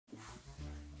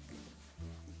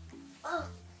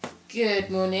Good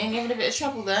morning. You having a bit of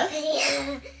trouble there?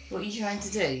 Yeah. What are you trying to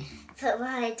do? Put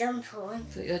my jumper on.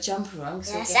 Put your jumper on?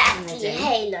 Yeah, it's actually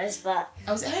Halo's, but...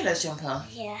 Oh, is it Halo's jumper?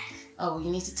 Yeah. Oh, well,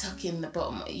 you need to tuck in the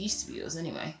bottom. It used to be yours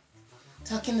anyway.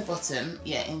 Tuck in the bottom,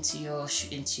 yeah, into your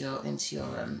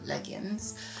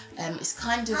leggings. It's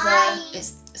kind of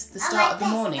it's the start of the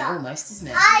morning almost, isn't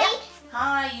it? Hi. Yep.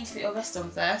 Hi. You need to put your vest on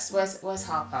first. Where's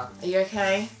Harper? Are you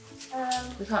okay?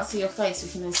 We can't see your face. We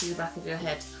can only see the back of your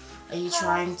head. Are you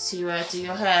trying to do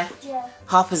your hair? Yeah.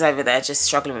 Harper's over there just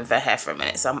struggling with her hair for a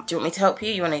minute. So do you want me to help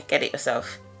you? You want to get it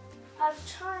yourself? I'm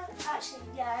trying. Actually,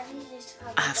 yeah, I need you to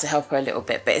help. I have to help her a little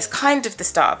bit, but it's kind of the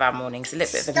start of our morning. It's a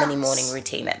little bit of a mini morning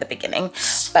routine at the beginning.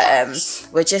 But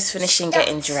we're just finishing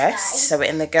getting dressed. So we're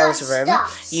in the girls' room.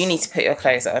 You need to put your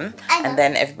clothes on, and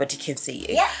then everybody can see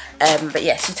you. Yeah. But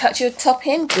yes, you tuck your top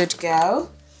in. Good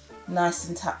girl. Nice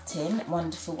and tucked in.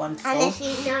 Wonderful, wonderful. And if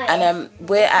you know and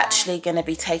we're actually going to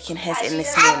be taking his in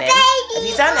this morning. Have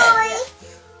you done it?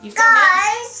 You've done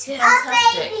it? Fantastic.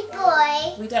 A baby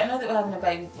boy. We don't know that we're having a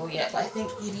baby boy yet, but I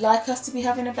think you'd like us to be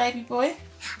having a baby boy.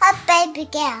 A baby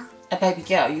girl. A baby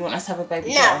girl? You want us to have a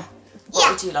baby No. girl?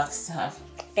 What would you like us to have?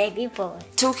 Baby boy.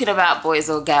 Talking about boys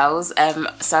or girls,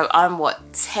 so I'm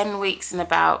 10 weeks and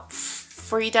about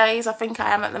 3 days I think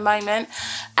I am at the moment,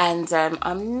 and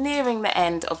I'm nearing the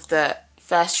end of the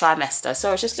first trimester. So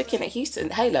I was just looking at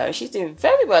Houston Halo, and she's doing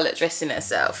very well at dressing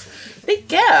herself. Big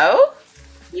girl.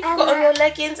 You've got on your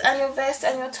leggings and your vest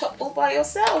and your top all by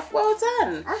yourself. Well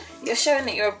done. You're showing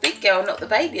that you're a big girl, not the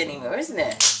baby anymore, isn't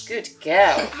it? Good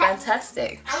girl.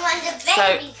 Fantastic. And when the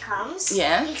baby comes,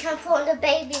 you can put on the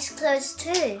baby's clothes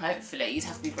too. Hopefully. You'd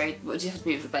have to be very... What do you have to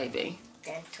be with the baby?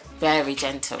 Gentle. Very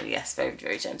gentle, yes. Very,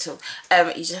 very gentle.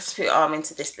 You just have to put your arm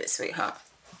into this bit, sweetheart.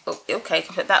 Oh, okay. You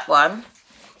can put that one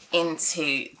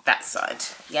into that side.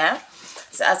 Yeah?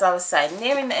 So as I was saying,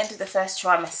 nearing the end of the first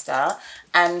trimester,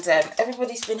 and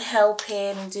everybody's been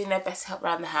helping and doing their best to help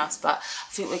around the house, but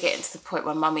I think we're getting to the point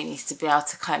where Mummy needs to be able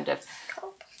to kind of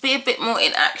be a bit more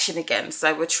in action again.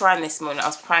 So we're trying this morning. I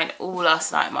was praying all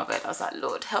last night in my bed. I was like,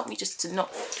 Lord, help me just to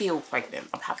not feel pregnant.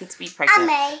 I'm happy to be pregnant,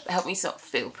 but help me to not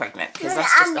feel pregnant, because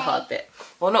that's just the hard bit.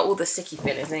 Well, not all the sicky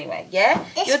feelings anyway. Yeah?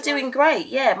 You're doing great.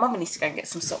 Yeah, Mummy needs to go and get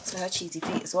some socks for her cheesy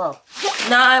feet as well.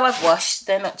 No, I've washed.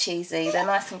 They're not cheesy. They're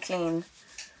nice and clean.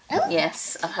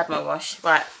 Yes, I've had my wash.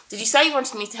 Right. Did you say you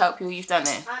wanted me to help you, or you've done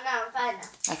it? Oh no, I'm fine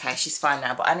now. Okay, she's fine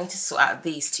now, but I need to sort out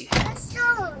these two. Bye.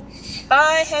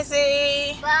 Bye,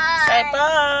 Hezzy. Bye. Say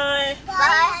bye.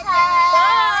 Bye.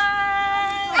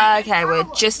 Bye. Okay, we're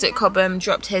just at Cobham,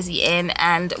 dropped Hezzy in,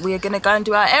 and we're gonna go and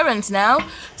do our errands now.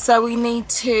 So we need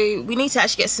to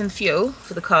actually get some fuel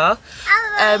for the car.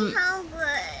 I'm really hungry.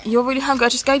 You're really hungry. I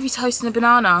just gave you toast and a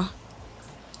banana,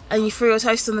 and you threw your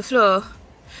toast on the floor.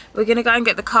 We're going to go and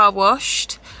get the car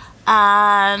washed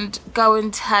and go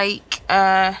and take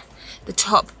the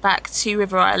top back to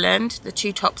River Island, the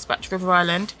two tops back to River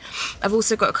Island. I've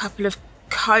also got a couple of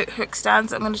coat hook stands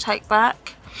that I'm going to take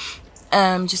back,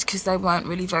 just because they weren't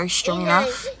really very strong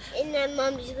enough. And then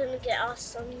Mummy's going to get us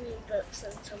some new books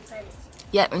and some pens.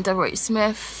 Yep, and W.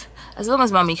 Smith, as long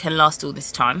as Mummy can last all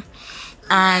this time.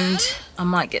 And I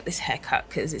might get this haircut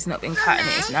because it's not been cut and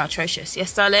it is now atrocious.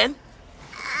 Yes, darling?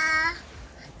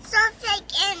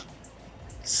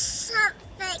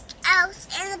 Something else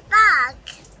in the bag.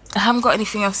 I haven't got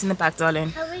anything else in the bag,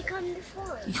 darling. Can we come in the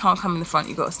front? You can't come in the front,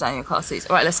 you've got to stay in your car seats.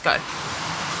 Alright, let's go. Got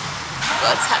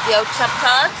to tap the old club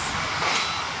cards.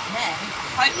 Then,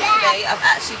 hopefully, I've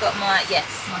actually got my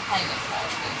payment card.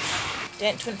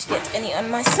 Don't want to get any on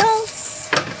myself.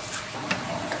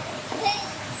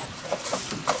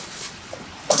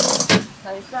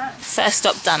 First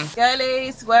stop done.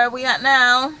 Girlies, where are we at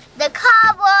now? The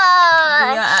car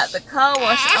wash. We are at the car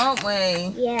wash, aren't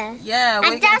we? Yeah. Yeah,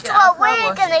 we're and that's what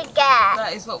we're going to get.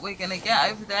 That is what we're going to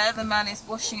get over there. The man is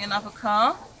washing another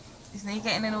car. Isn't he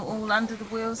getting it all under the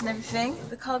wheels and everything?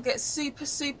 The car gets super,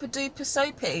 super duper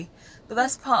soapy. But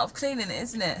that's part of cleaning it,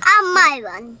 isn't it? And my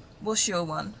one. What's your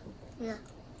one? Yeah.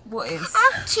 What is?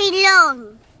 Too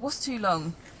long. What's too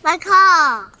long? My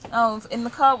car. Oh, in the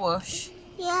car wash?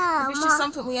 Yeah. It's just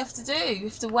something we have to do. We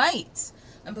have to wait.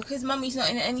 And because Mummy's not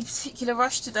in any particular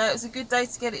rush today, it was a good day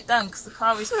to get it done because the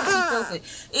car is pretty filthy.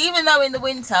 Even though in the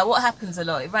winter, what happens a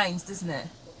lot? It rains, doesn't it?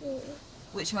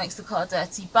 Which makes the car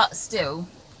dirty. But still,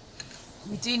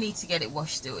 we do need to get it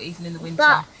washed still, even in the winter.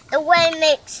 But the rain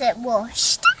makes it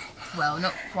washed. Well,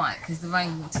 not quite, because the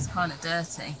rainwater's kind of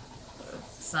dirty.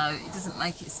 So it doesn't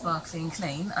make it sparkling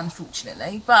clean,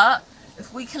 unfortunately. But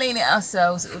if we clean it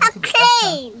ourselves, it will look a bit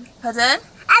better. Pardon?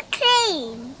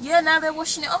 Clean. Yeah, now they're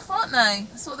washing it off, aren't they?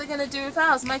 That's what they're going to do with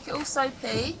ours. Make it all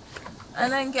soapy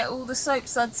and then get all the soap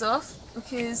suds off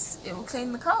because it will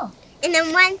clean the car. And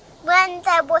then when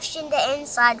they're washing the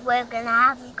inside, we're going to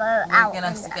have to go out. You're going to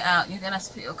have to get out. You're going to have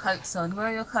to put your coats on. Where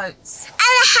are your coats? I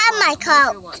don't have my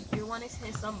coat. Your one is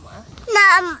here somewhere.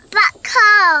 No, back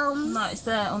home. No, it's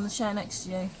there on the chair next to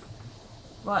you.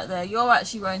 Right there. You're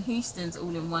actually wearing Houston's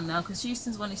all in one now because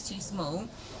Houston's one is too small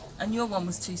and your one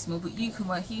was too small, but you can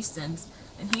wear Houston's.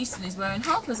 And Houston is wearing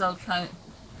Harper's old coat.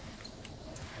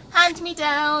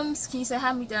 Hand-me-downs. Can you say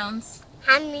hand-me-downs?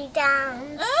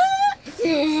 Hand-me-downs.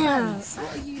 Yes.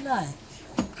 What are you like?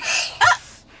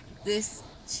 This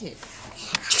chick.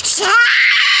 Soap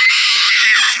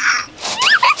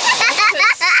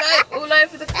all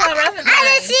over the car, haven't they? I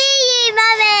can see you,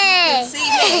 Mummy. You can see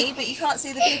me, but you can't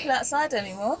see the people outside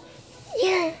anymore.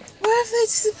 Yeah. Where have they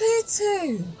disappeared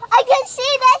to? I can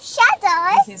see their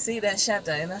shadow. You can see their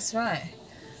shadow, that's right.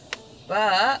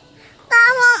 But I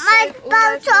want my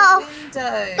boat off.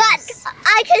 But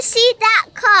I can see that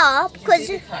car because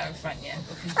you can see the car in front, yeah.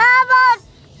 I want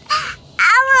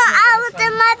out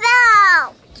of my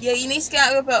belt. Yeah, you need to get out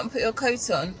of your belt and put your coat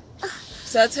on.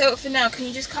 So I'll tell you what, for now, can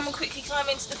you just come and quickly climb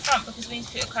into the front because we need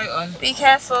to put your coat on. Be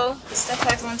careful. Step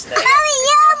over onto the... Mommy,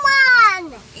 your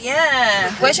one.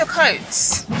 Yeah. Where's your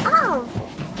coats? Oh.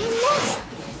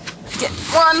 Get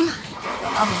one.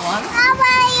 Other one. How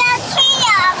about your chewing?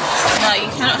 No,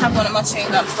 you cannot have one of my chewing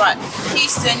gums. Right,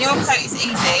 Houston, your coat is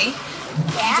easy.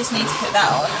 Yeah. You just need to put that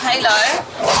on. Halo,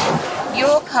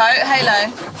 your coat,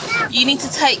 Halo, you need to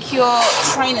take your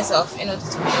trainers off in order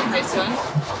to put your coat on.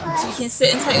 So you can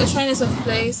sit and take your trainers off,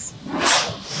 please.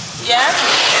 Yeah?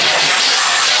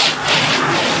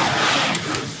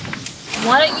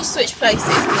 Why don't you switch places?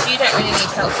 Because you don't really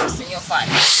need help, Houston, you're fine.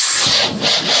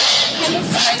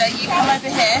 Halo, you come over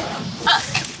here.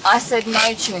 I said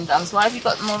no chewing gums. Why have you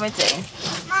got them already?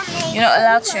 Mommy. You're not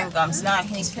allowed chewing gums. No,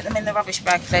 you need to put them in the rubbish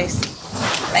bag, please.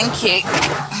 Thank you.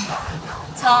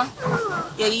 Tom?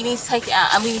 Yeah, you need to take it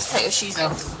out and we need to take your shoes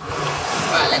off.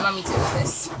 Right, let Mummy deal with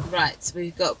this. Right,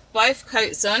 we've got both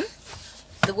coats on.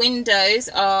 The windows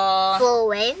are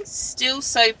boring. Still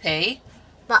soapy.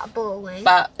 But boring.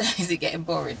 But is it getting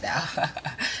boring now?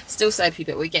 Still soapy,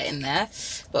 but we're getting there.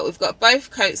 But we've got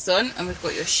both coats on and we've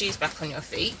got your shoes back on your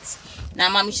feet. Now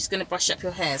Mummy's just going to brush up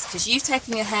your hairs because you've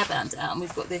taken your hairband out and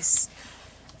we've got this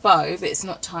bow, but it's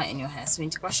not tight in your hair, so we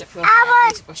need to brush up your hair.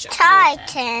 I want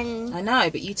tighten. I know,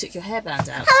 but you took your hairband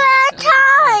out. I want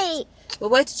tight. Well,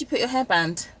 where did you put your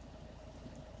hairband?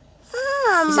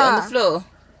 Mama. Is it on the floor?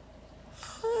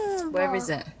 Where is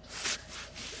it?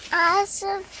 I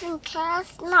think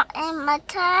it's not in my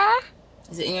chair.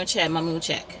 Is it in your chair? Mummy will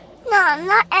check. No,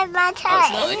 not in my chair. Oh,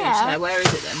 it's not in your chair. Where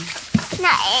is it then? No,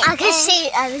 I can see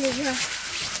it over there.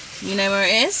 You know where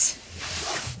it is?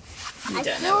 You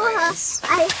don't know where it is.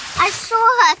 I saw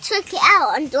her took it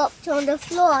out and dropped it on the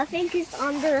floor. I think it's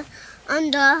on the.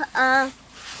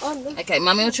 Okay,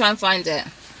 Mummy will try and find it.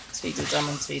 Tweedledum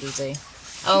and Tweedledee.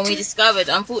 Oh, and we discovered,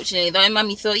 unfortunately, though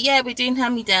Mummy thought, yeah, we're doing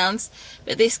hand-me-downs,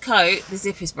 but this coat, the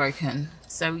zip is broken.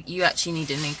 So you actually need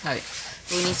a new coat.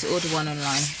 We need to order one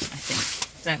online, I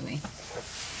think, don't we?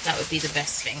 That would be the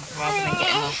best thing, rather than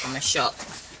getting one from a shop.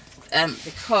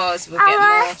 Because we'll get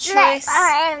more choice.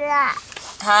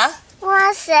 Huh?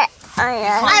 What's it?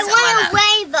 I want a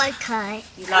rainbow coat.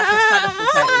 You like a colourful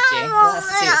coat, would you? We'll have to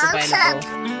see what's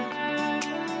available.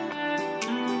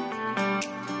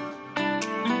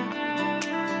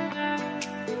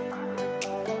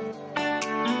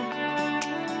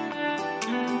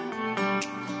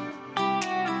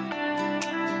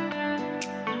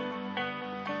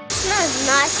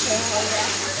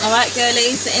 Alright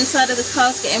girlies, the inside of the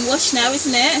car's getting washed now,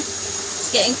 isn't it?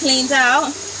 It's getting cleaned out.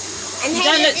 And you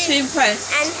don't look too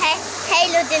impressed. And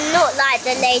Halo did not like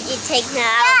the lady taking her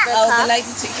out of the car. Oh, the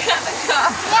lady took you out of the car?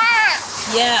 Yeah.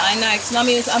 Yeah, I know, because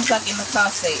Mummy was unplugging the car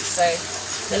seat, so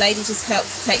the lady just helped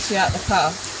take you out of the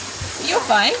car. You're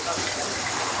fine.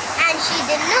 And she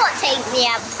did not take me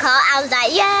out of the car. I was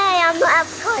like, yay, I'm not out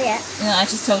of the car yet. No, I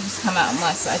just told you to come out on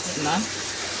my side, didn't I?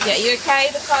 Yeah, you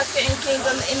okay? The car's getting cleaned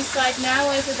on the inside now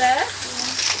over there.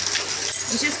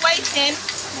 Yeah. I'm just waiting.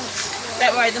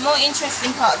 Don't worry, the more interesting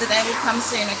part of the day will come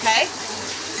soon, okay?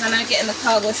 I know getting the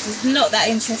car washed is not that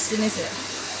interesting, is it?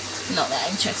 Not that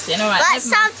interesting, alright. But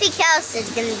something else is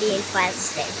going to be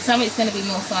interesting. Something's going to be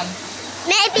more fun.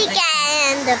 Maybe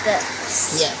getting the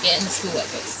books. Yeah, getting the schoolwork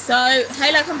books. So,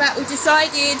 Halo, come back. We've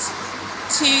decided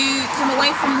to come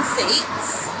away from the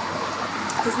seats.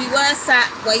 Because we were sat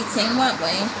waiting, weren't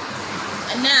we?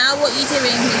 And now, what are you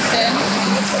doing, Houston?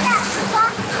 Looking at the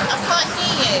buses. I can't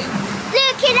hear you.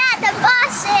 Looking at the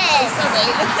buses.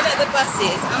 Sorry, looking at the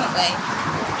buses, aren't we?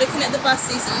 Looking at the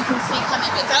buses that you can see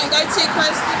coming, but don't go too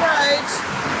close to the road.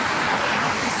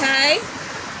 okay?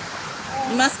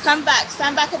 You must come back.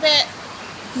 Stand back a bit,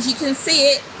 because you can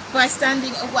see it by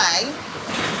standing away.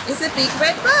 It's a big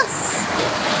red bus.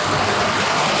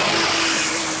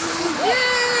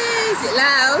 Yay! Is it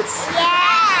loud?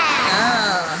 Yeah.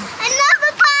 Oh.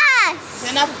 Another bus.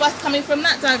 There's another bus coming from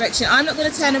that direction. I'm not going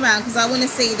to turn around because I want to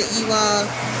see that you are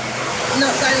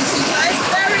not going too close.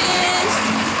 There he is.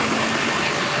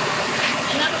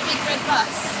 Another big red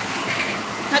bus.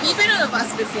 Have you been on a bus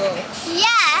before?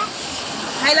 Yeah.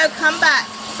 Halo, come back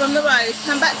from the road.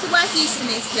 Come back to where Houston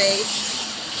is, please.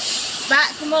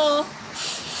 Back more.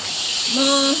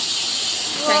 More.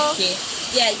 Thank you.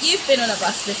 Yeah, you've been on a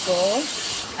bus before.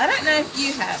 I don't know if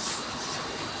you have.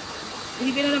 Have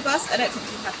you been on a bus? I don't think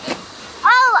you have been.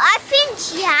 Oh, I think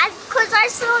she had, because I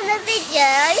saw in the video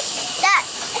that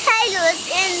Halo was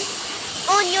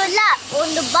on your lap on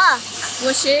the bus.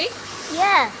 Was she?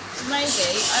 Yeah.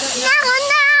 Maybe. I don't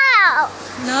know.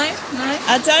 No. No.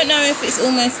 I don't know if it's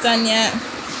almost done yet.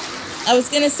 I was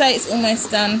going to say it's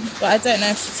almost done, but I don't know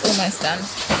if it's almost done.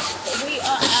 But we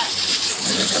are at,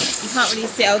 you can't really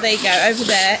see, oh there you go, over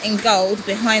there in gold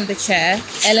behind the chair,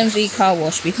 L&V car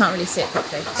wash, but you can't really see it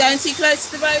properly. Going too close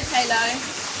to the road, Halo.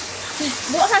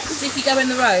 What happens if you go in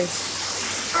the road?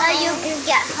 You can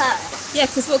get hurt. Yeah,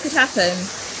 because what could happen?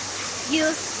 You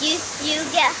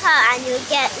get hurt and you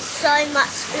get so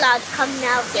much blood coming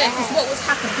out of your Yeah, because head. what would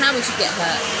happen? How would you get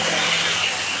hurt?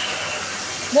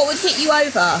 What would hit you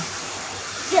over?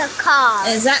 Your car.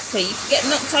 Exactly, you could get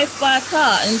knocked over by a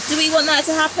car. And do we want that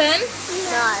to happen?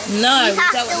 No. No, You we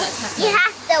have don't want that to happen. You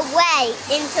have to wait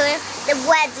until the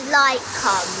red light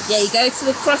comes. Yeah, you go to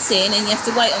the crossing and you have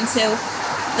to wait until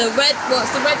the red, well,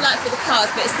 it's the red light for the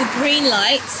cars, but it's the green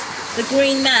light. The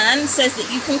green man says that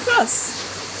you can cross.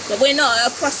 But we're not at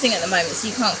a crossing at the moment,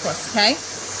 so you can't cross, okay?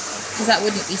 Because that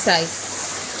wouldn't be safe.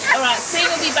 Alright, soon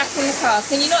we'll be back in the car.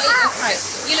 Can you not eat your coat?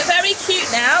 You look very cute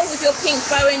now with your pink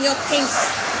bow and your pink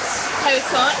coat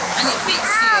on, and it fits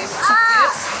you, which is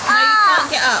good. No, you can't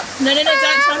get up. No, don't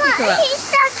try and pick her up. He's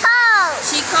the coat.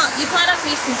 She can't, you can't have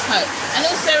Houston's coat. And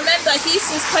also remember,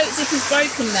 Houston's coat zip is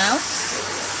broken now.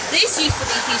 This used to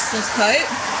be Houston's coat.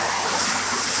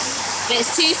 But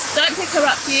it's too, don't pick her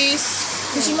up, Hughes,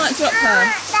 because you might drop her.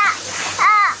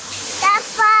 That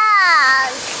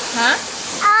bag. Huh?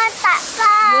 I want that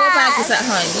bag. Your bag is at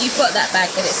home. You've got that bag,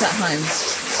 but it's at home.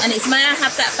 And it's, may I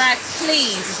have that bag,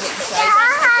 please, is what you say.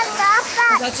 I have that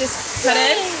bag. Because I just put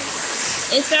it.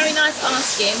 It's very nice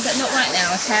asking, but not right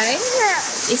now, okay?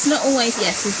 It's not always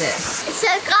yes, is it? So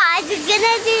guys, we're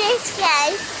gonna do this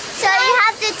game. So you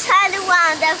have to turn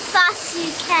around as fast as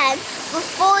you can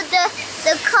before the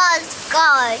cars go.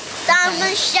 So I'm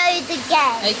gonna show you the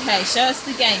game. Okay, show us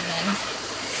the game then.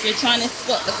 You're trying to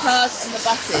spot the cars and the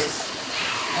buses.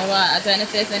 Alright, I don't know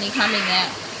if there's any coming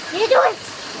yet. You do it.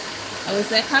 Oh, is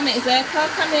there coming? Is there a car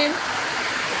coming?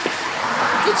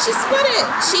 Did she spot it?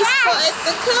 She spotted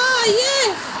the car,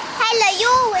 yes. Hello,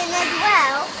 you'll win as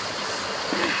well.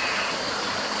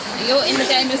 You're in the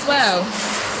game as well.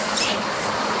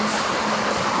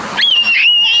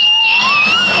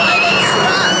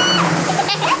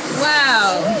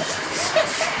 Wow.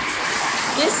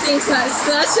 This seems like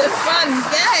such a fun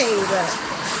game.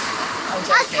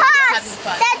 Our cars,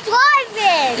 they're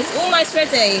driving. It's almost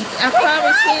ready. Our car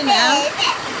is here now.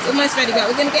 It's almost ready, but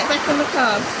we're going to get back in the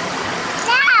car.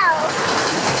 Now.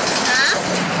 Huh?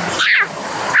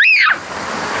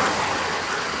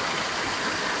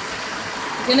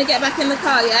 We're going to get back in the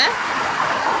car, yeah?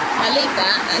 I leave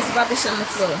that. There's rubbish on the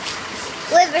floor.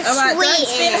 With a Alright, sweet don't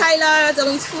spin, in it. Halo. I don't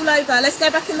want you to fall over. Let's go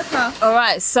back in the car.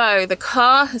 Alright, so the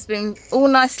car has been all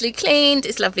nicely cleaned.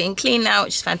 It's lovely and clean now,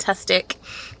 which is fantastic.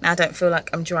 Now I don't feel like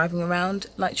I'm driving around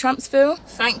like Trumpsville.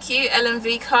 Thank you,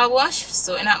 L&V Car Wash, for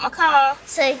sorting out my car.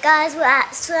 So guys, we're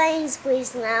at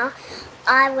Sainsbury's now.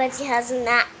 I already has a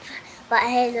nap, but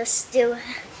Halo's still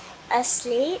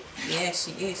asleep. Yeah,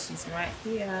 she is. She's right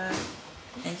here.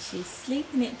 And she's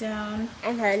sleeping it down.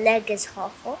 And her leg is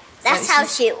half off. That's how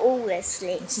she always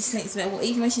sleeps. She sleeps, well,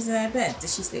 even when she's in her bed,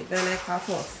 does she sleep with her leg half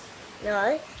off?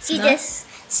 No, she No? just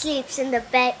sleeps in the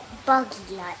bed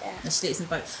buggy like that. And she sleeps in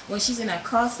both. When she's in her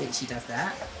car seat, she does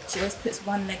that. She always puts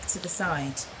one leg to the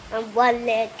side. And one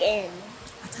leg in.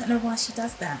 I don't know why she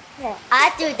does that. Yeah,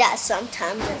 I do that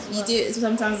sometimes as well. You do it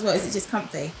sometimes as well? Is it just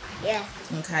comfy? Yeah.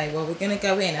 Okay, well, we're going to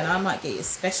go in and I might get you a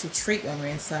special treat when we're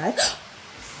inside.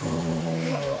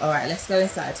 Oh, alright, let's go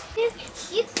inside. You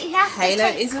have Halo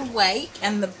to take... is awake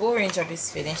and the boring job is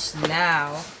finished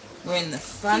now. We're in the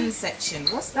fun section.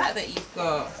 What's that you've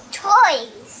got?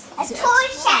 Toys. A Is it a toy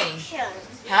toy? section.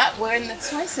 Huh? We're in the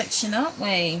toy section, aren't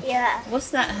we? Yeah. What's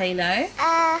that, Halo?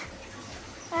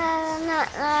 Not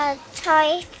a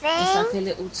toy thing. It's like a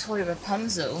little toy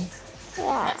Rapunzel.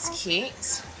 Yeah. That's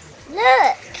cute.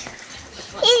 Look.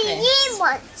 What's You this?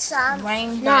 want some?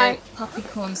 Rainbow No.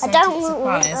 popcorn I scented don't want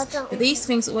one. surprise. I don't But these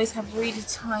things always have really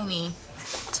tiny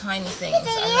things. Do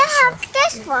I'm you not sure. have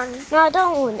this one? No, I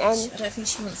don't want any. I don't think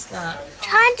she wants that.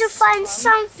 Trying to find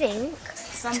something.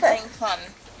 Something fun.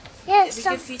 Yeah, It'd be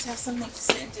good for you to have something to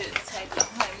sit and do at the table at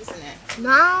home, isn't it?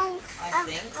 No. I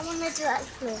think. I want to do it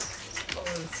blue. Or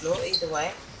on the floor, either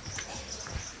way.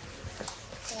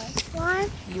 This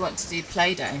one. You want to do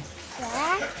Play-Doh.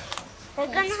 Yeah. We're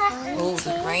going to have Oh,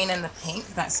 the green and the pink,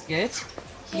 that's good.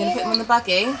 You're going to put them on the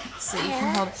buggy so you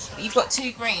can hold. But you've got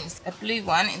 2 greens, a blue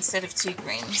one instead of 2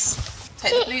 greens.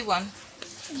 Take the blue one.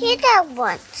 You don't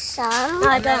want some.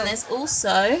 And then there's also,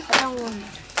 I don't want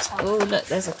some. oh look,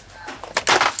 there's a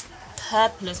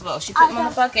purple as well. Should we put them on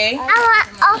the buggy? I want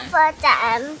all of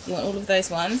them. You want all of those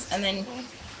ones, and then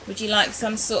would you like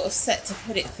some sort of set to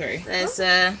put it through? There's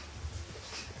the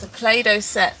Play-Doh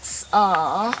sets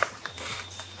are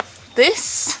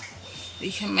this.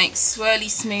 You can make swirly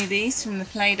smoothies from the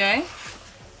Play-Doh,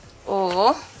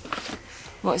 or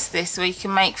what's this? Where you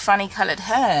can make funny coloured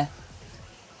hair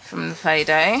from the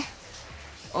Play-Doh,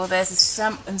 or there's a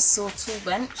stamp and saw tool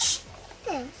bench.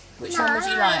 Which one would you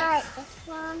like? I like this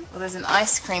one. Well, there's an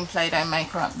ice cream Play-Doh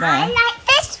maker up I there. like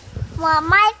this one.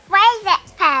 My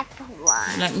favourite purple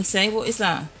one. Let me see, what is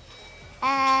that?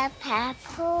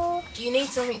 Purple. Do you need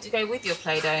something to go with your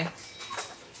Play-Doh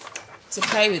to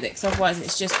play with it? Because otherwise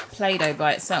it's just Play-Doh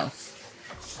by itself.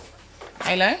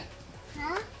 Halo?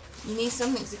 Huh? You need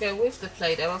something to go with the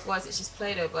Play-Doh, otherwise it's just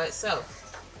Play-Doh by itself.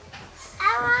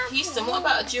 Houston, what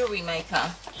about a jewellery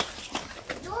maker?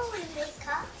 Jewelry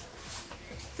maker.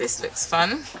 This looks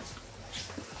fun.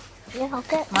 Yeah, I'll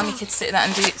get Mummy could sit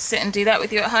and do that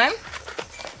with you at home.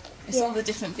 It's all the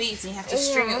different beads and you have to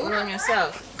string it all on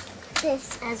yourself.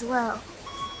 this as well.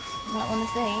 Like one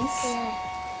of these. Yeah.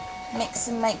 Mix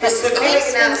and make. But these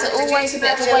things are always a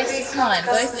bit of a waste of time.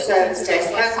 Those little things are just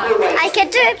a waste of time. I can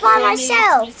do it by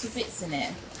myself. Little bits in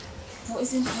it. What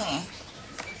is in here?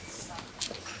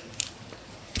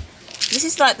 This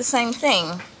is like the same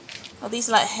thing. Oh, these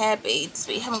are like hair beads,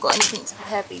 but you haven't got anything to put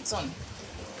hair beads on.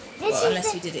 Well,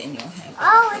 unless we did it in your hair.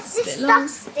 Oh, it's a this bit long.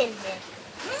 dust in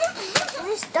there.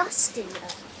 There's dust in there.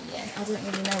 Yeah, I don't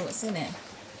really know what's in it.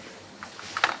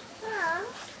 Huh?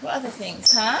 What other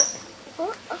things, huh?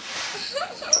 What are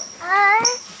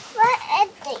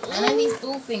I know these? these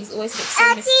ball things always look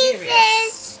so mysterious.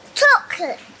 This is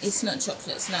chocolate. It's not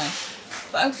chocolates, no.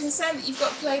 But I'm concerned that you've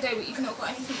got Play-Doh, but you've not got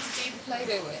anything to do the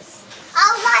Play-Doh with. I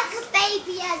like a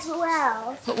baby as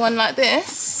well. Put one like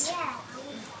this. Yeah,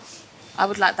 I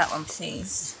would like that one,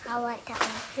 please. I like that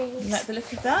one, You please. like the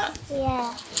look of that?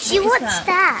 Yeah. She is wants that?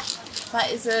 that.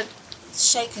 That is a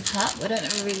shaker cup. I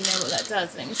don't really know what that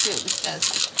does. Let me see what this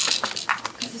does.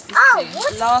 What does this Oh, do?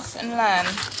 what? Laugh and learn.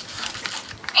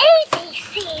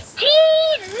 ABC,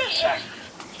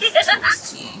 delicious.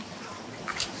 Talks to you.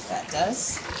 That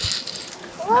does.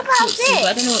 What about Talks to you, but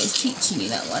I this? don't know what it's teaching you,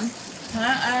 that one.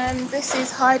 And this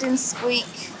is hide and squeak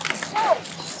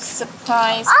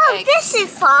surprise Oh, egg. this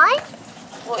is fine.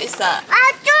 What is that?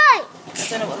 I don't. I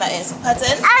don't know what that is.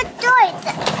 Pardon? I don't.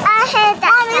 I heard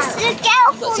that. It's the girl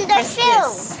You've got from to the press film.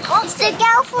 this. It's the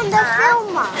girl from the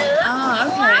film, Mum. Ah,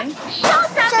 okay.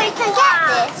 So you can get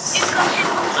this.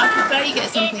 I prefer you get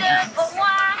something else.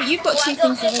 But you've got 2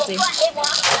 things already.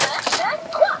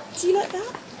 Do you like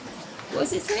that? What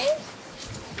is it saying?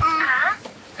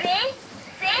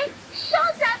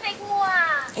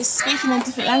 It's speaking in a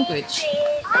different language.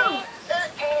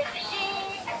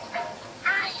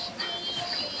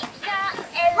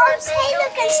 Mum, say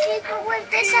look and sleep with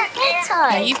this at No,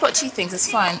 bedtime. you've got 2 things. That's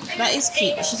fine. That is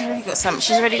cute. But she's already got some.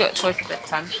 She's already got a toy for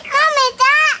bedtime. Mummy,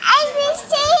 that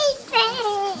ABC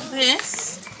thing.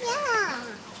 This. Yeah.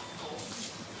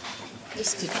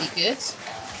 This could be good.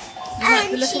 You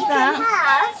like the look she of can that?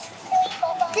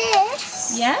 have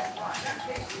this. Yeah?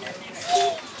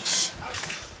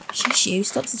 Shush you.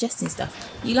 Stop suggesting stuff.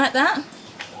 You like that?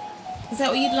 Is that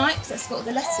what you'd like? 'Cause that's got all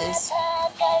the letters.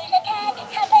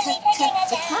 Cat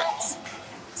for cat.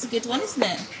 It's a good one, isn't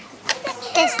it?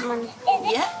 This one.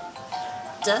 Yeah.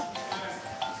 Duh.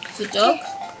 For dog.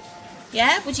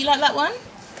 Yeah? Would you like that one?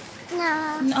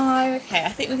 No. No, okay. I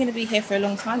think we're going to be here for a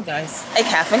long time, guys.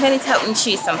 Okay, I think I need to help them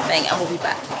choose something and we'll be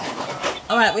back.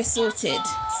 Alright, we're sorted.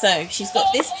 So, she's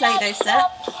got this Play-Doh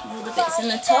set with all the bits in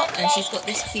the top and she's got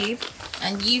this cube.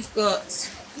 And you've got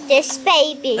This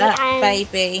baby that and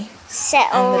baby set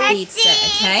and the all. bead set,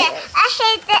 okay? I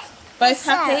hate that. Both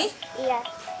happy? Yeah.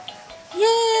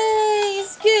 Yay!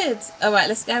 It's good. Alright,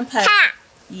 let's go and pay. Cat.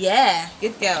 Yeah,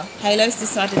 good girl. Halo's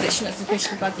decided that she wants to push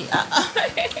the buggy up.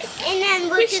 And then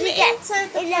we're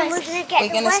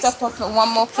gonna stop off at one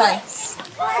more place.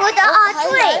 For the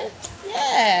R3.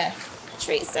 Yeah.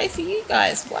 Treat stay for you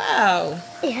guys. Wow.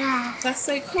 Yeah. That's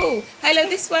so cool. Halo,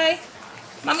 this way.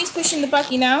 Mummy's pushing the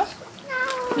buggy now.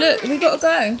 Look, we gotta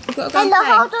go. We gotta go and play.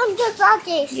 Hold on to the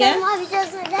buggy. So Yeah. Mommy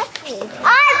doesn't let me.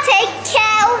 I'll take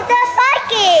care of the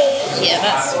buggy. Yeah,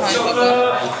 that's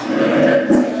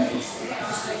fine.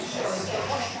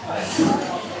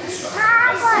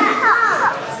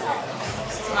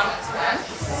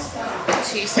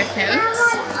 2 seconds.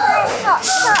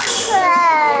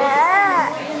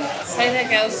 Stay there,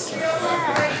 girls.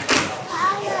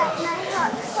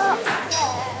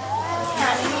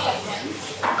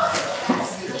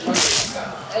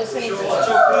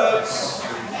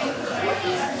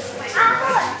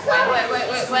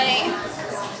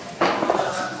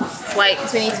 Wait,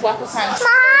 because we need to wipe our hands. Mom,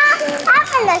 I'm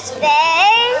gonna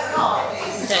spin.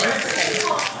 Okay.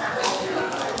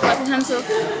 Wipe your hands off.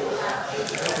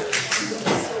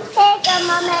 Here you go,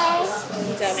 Mommy.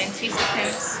 Darling, 2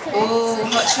 seconds. Oh,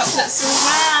 hot chocolates all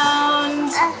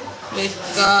round. We've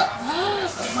got,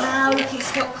 wow, look,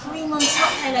 it's got cream on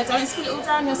top, Halo. Don't spill it all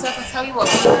down yourself. I'll tell you what,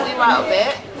 we'll pull you out a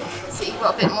bit so you've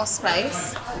got a bit more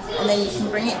space. And then you can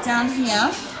bring it down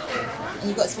here. And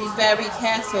you've got to be very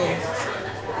careful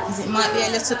because it might be a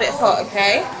little bit hot,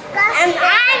 okay? And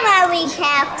I'm very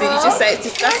careful. Did you just say it's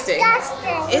disgusting?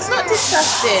 Disgusting. It's not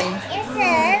disgusting. It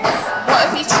is. What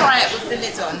if you try it with the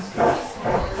lid on?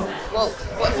 Well,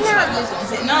 what if you try it with the lid on?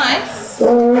 Is it nice?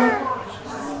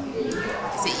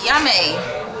 Is it yummy?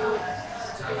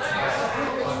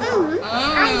 I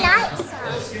like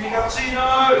some.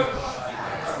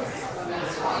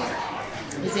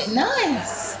 Is it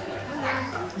nice?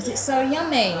 Is it so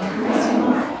yummy?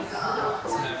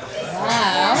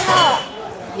 Wow.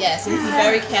 Yeah, so be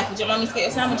very careful. Do you want me to get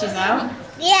your sandwiches out?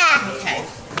 Yeah. Okay.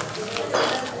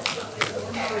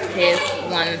 Here's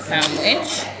one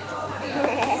sandwich.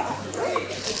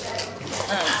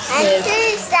 And Here's 2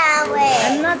 sandwich.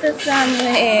 another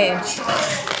sandwich.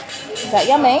 Is that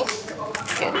yummy?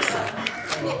 Good.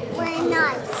 Very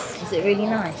nice. Is it really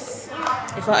nice?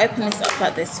 If I open this up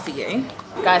like this for you.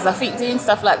 Guys, I think doing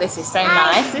stuff like this is so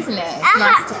nice, isn't it? It's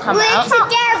nice to come out. We're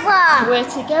together. We're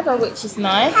together, which is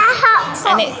nice. Hot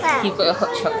And chocolate. you've got a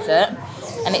hot chocolate.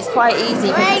 And it's quite easy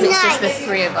because it's just the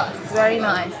 3 of us. It's very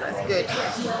nice, that's good.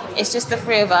 It's just the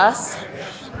 3 of us.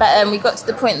 But we got to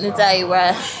the point in the day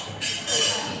where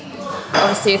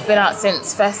obviously we've been out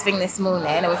since first thing this morning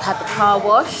and we've had the car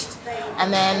washed.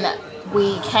 And then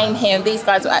we came here and these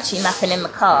guys were actually napping in the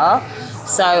car.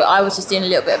 So I was just doing a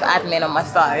little bit of admin on my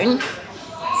phone.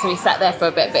 So we sat there for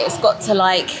a bit, but it's got to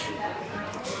like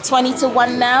 20 to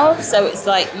 1 now. So it's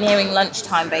like nearing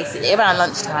lunchtime basically, around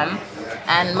lunchtime.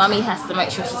 And Mummy has to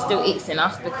make sure she still eats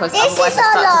enough because otherwise I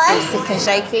start to feel sick and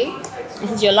shaky.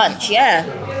 This is your lunch, yeah.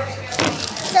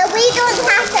 So we don't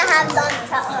have to have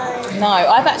lunch at home. No,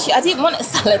 I didn't want a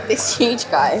salad this huge,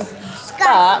 guys.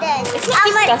 But it's not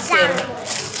disgusting.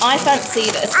 I fancy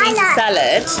a Caesar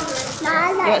salad. No,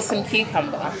 I You like want some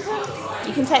cucumber?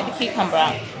 You can take the cucumber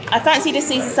out. I fancied a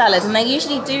Caesar salad, and they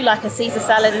usually do like a Caesar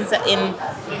salad in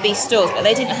these stores, but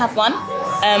they didn't have one.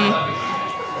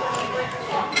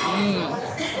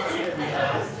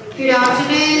 Good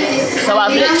afternoon. So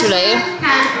I've literally.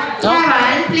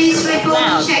 Karen, please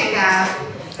report checkout.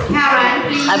 Karen,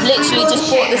 please. I've literally just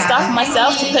bought the stuff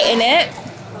myself to put in it.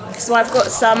 So I've got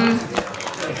some.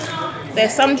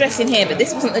 There's some dressing here, but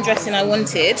this wasn't the dressing I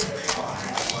wanted.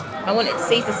 I wanted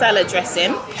Caesar salad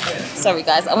dressing. Sorry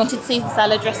guys, I wanted Caesar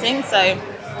salad dressing, so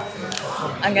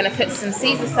I'm gonna put some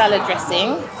Caesar salad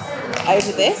dressing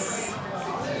over this.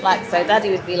 Like so,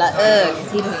 Daddy would be like, ugh,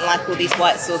 because he doesn't like all these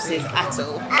white sauces at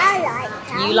all. I like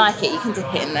them. You like it, you can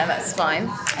dip it in there, that's fine.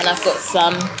 And I've got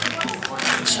some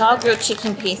char grilled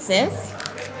chicken pieces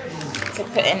to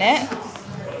put in it.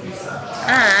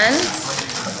 And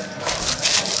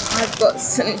I've got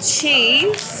some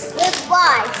cheese. With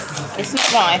rice. It's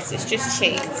not rice, it's just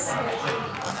cheese.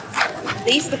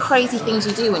 These are the crazy things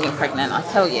you do when you're pregnant, I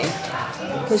tell you.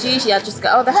 Because usually I just go,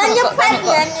 oh, they When haven't you're got, they haven't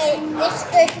got. pregnant, it's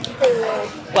good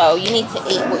food. Well, you need to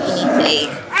eat what you need to eat.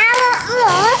 I want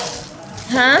more.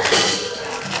 Huh?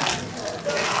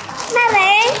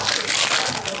 Mommy.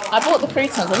 I bought the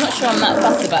croutons. I'm not sure I'm that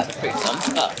fussed about the croutons,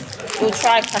 but we'll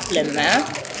try a couple in there.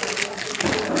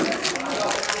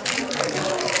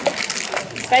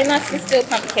 Very nice and still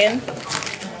pumpkin.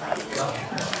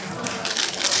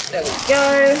 There we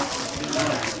go.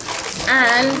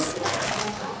 And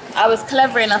I was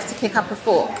clever enough to pick up a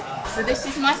fork. So this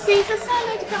is my Caesar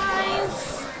salad,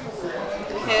 guys.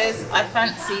 because I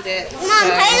fancied it. Mom,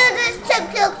 Hayden just took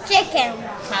your chicken.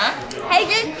 Huh?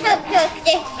 Hayden took your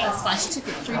chicken. That's fine. She took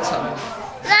it through Tom.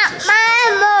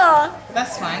 More.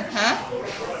 That's fine, huh?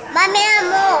 Mommy,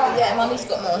 more. Yeah, Mummy's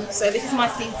got more. So this is my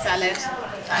seed salad.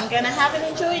 I'm gonna have and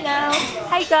enjoy now.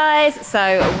 Hey guys,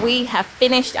 so we have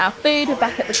finished our food. We're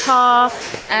back at the car,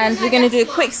 and we're gonna do a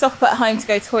quick stop at home to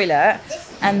go toilet,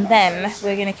 and then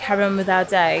we're gonna carry on with our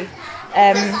day.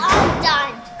 I'm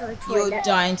dying to go to the toilet. You're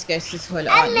dying to go to the toilet,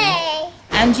 aren't you? Me.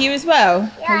 And you as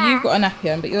well? Yeah. Well, you've got a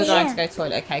nappy on, but you're dying to go to the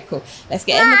toilet. Okay, cool. Let's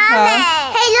get in the car.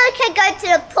 Hayden can go to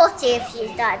the potty if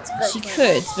she's dying to go She to the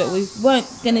could, but we weren't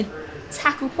going to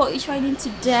tackle potty training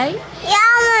today. Yeah,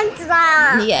 I want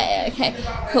that. Yeah, okay.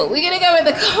 Cool. We're going to go in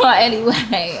the car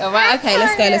anyway. All right, okay,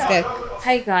 let's go.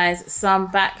 Hey guys, so I'm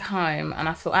back home and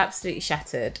I feel absolutely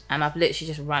shattered, and I've literally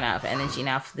just run out of energy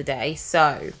now for the day.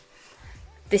 So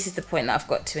this is the point that I've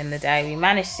got to in the day. We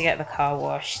managed to get the car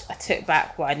washed. I took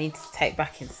back what I needed to take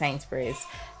back in Sainsbury's.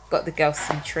 Got the girls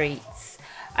some treats.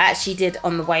 I actually did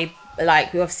on the way,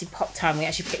 like, we obviously popped home. We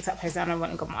actually picked up Hosanna and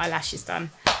went and got my eyelashes done.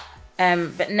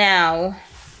 But now,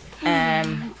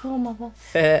 Poor mother.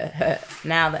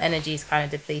 now the energy is kind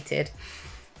of depleted.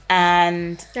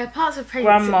 And There are parts of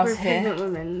Grandma's pregnant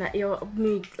women that your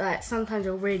mood, like, sometimes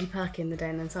you're really perky in the day,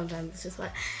 and then sometimes it's just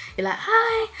like, you're like,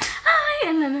 hi,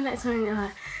 and then the next moment you're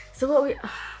like, so what we...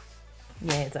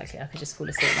 yeah, exactly. I could just fall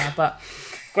asleep now. But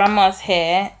Grandma's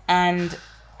here, and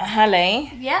Halle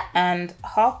Yeah. and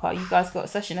Harper, you guys got a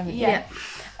session, haven't you? Yeah.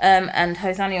 And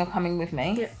Hosanna are coming with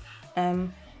me. Yeah.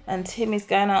 And Tim is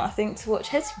going out, I think, to watch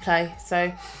Hezzy play.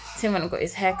 So Tim went and got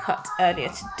his hair cut earlier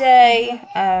today.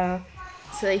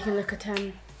 So that you can look at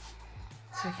 10.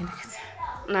 So we can look at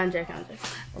No, I'm joking.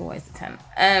 always a 10.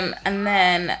 And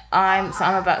then I'm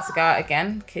about to go out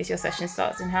again because your session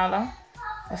starts in how long?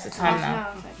 What's the time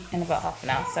now? In about half an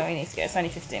hour. So we need to go. It's only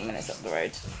 15 minutes up the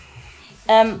road.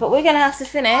 But we're gonna have to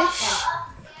finish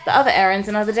the other errands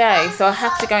another day. So I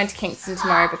have to go into Kingston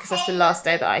tomorrow because that's the last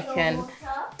day that I can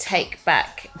take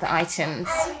back the items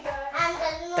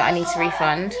that I need to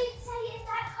refund.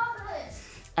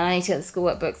 And I need to get the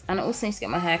schoolwork books, and I also need to get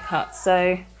my hair cut.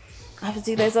 So I have to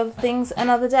do those other things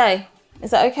another day.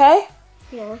 Is that okay?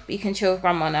 Yeah. But you can chill with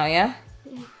Grandma now, yeah?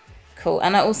 Cool.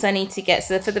 And I also need to get,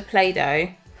 so for the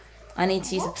Play-Doh, I need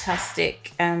to use a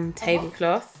plastic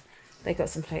tablecloth. They got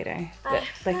some Play-Doh, but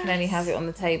they can only have it on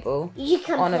the table. You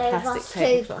can On a play with plastic us too,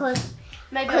 tablecloth.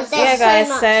 because So yeah, there's guys,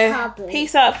 so much so trouble.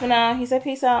 peace out for now. You say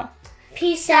peace out.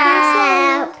 Peace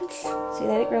out. See you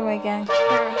later, Grandma gang.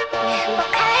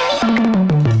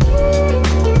 Bye.